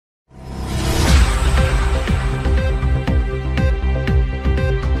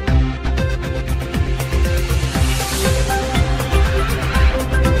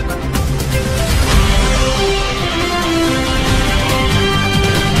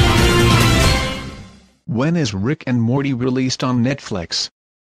When is Rick and Morty released on Netflix?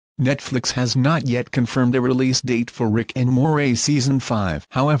 Netflix has not yet confirmed a release date for Rick and Moray Season 5.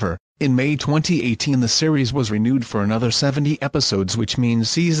 However, in May 2018 the series was renewed for another 70 episodes, which means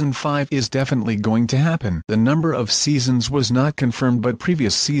Season 5 is definitely going to happen. The number of seasons was not confirmed, but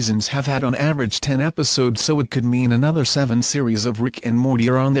previous seasons have had on average 10 episodes, so it could mean another 7 series of Rick and Morty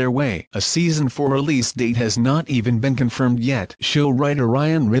are on their way. A Season 4 release date has not even been confirmed yet. Show writer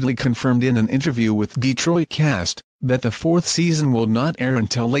Ryan Ridley confirmed in an interview with Detroit Cast that the 4th season will not air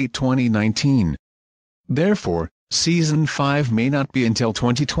until late 2019. Therefore, Season 5 may not be until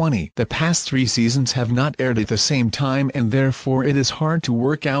 2020. The past 3 seasons have not aired at the same time, and therefore it is hard to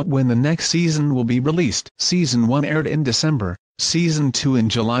work out when the next season will be released. Season 1 aired in December, Season 2 in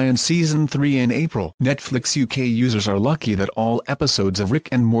July and Season 3 in April. Netflix UK users are lucky that all episodes of Rick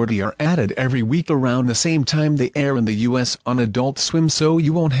and Morty are added every week around the same time they air in the US on Adult Swim, so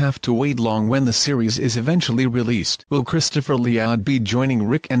you won't have to wait long when the series is eventually released. Will Christopher Lloyd be joining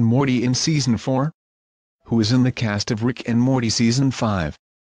Rick and Morty in Season 4? Who is in the cast of Rick and Morty Season 5?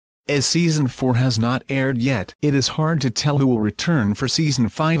 As Season 4 has not aired yet, it is hard to tell who will return for Season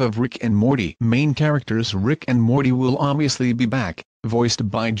 5 of Rick and Morty. Main characters Rick and Morty will obviously be back, voiced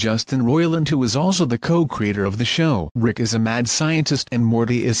by Justin Roiland, who is also the co-creator of the show. Rick is a mad scientist and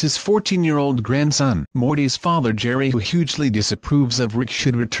Morty is his 14-year-old grandson. Morty's father Jerry, who hugely disapproves of Rick,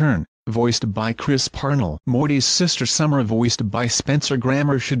 should return, voiced by Chris Parnell. Morty's sister Summer, voiced by Spencer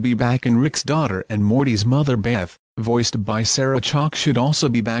Grammer, should be back, and Rick's daughter and Morty's mother Beth, voiced by Sarah Chalk, should also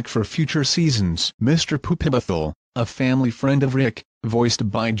be back for future seasons. Mr. Poopibethel, a family friend of Rick, voiced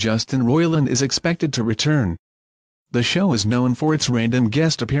by Justin Roiland, is expected to return. The show is known for its random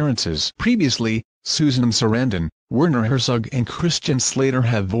guest appearances. Previously, Susan Sarandon, Werner Herzog and Christian Slater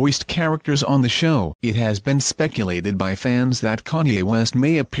have voiced characters on the show. It has been speculated by fans that Kanye West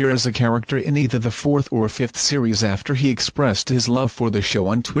may appear as a character in either the 4th or 5th series after he expressed his love for the show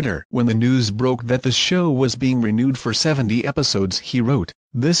on Twitter. When the news broke that the show was being renewed for 70 episodes, he wrote,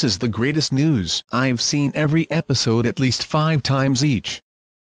 "This is the greatest news. I've seen every episode at least 5 times each."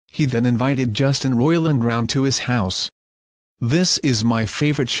 He then invited Justin Roiland round to his house. "This is my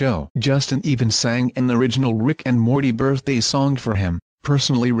favorite show." Justin even sang an original Rick and Morty birthday song for him,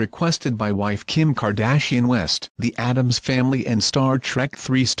 personally requested by wife Kim Kardashian West. The Addams Family and Star Trek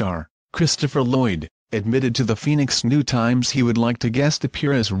 3 star, Christopher Lloyd, admitted to the Phoenix New Times he would like to guest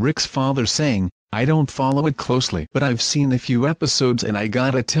appear as Rick's father, saying, "I don't follow it closely, but I've seen a few episodes and I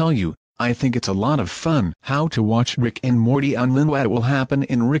gotta tell you, I think it's a lot of fun." How to watch Rick and Morty on What will happen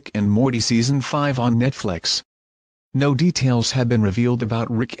in Rick and Morty Season 5 on Netflix? No details have been revealed about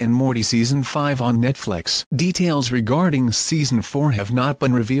Rick and Morty Season 5 on Netflix. Details regarding Season 4 have not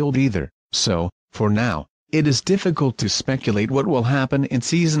been revealed either, so, for now, it is difficult to speculate what will happen in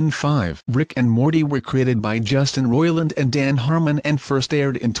Season 5. Rick and Morty were created by Justin Roiland and Dan Harmon and first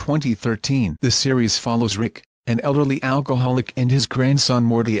aired in 2013. The series follows Rick, an elderly alcoholic, and his grandson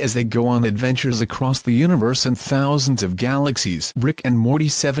Morty as they go on adventures across the universe and thousands of galaxies. Rick and Morty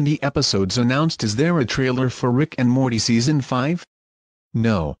 70 episodes announced. Is there a trailer for Rick and Morty Season 5?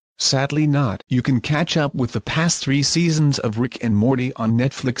 No, sadly not. You can catch up with the past 3 seasons of Rick and Morty on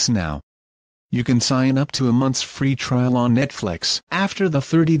Netflix now. You can sign up to a month's free trial on Netflix. After the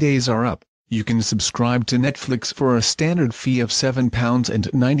 30 days are up, you can subscribe to Netflix for a standard fee of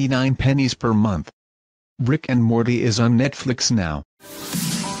 £7.99 per month. Rick and Morty is on Netflix now.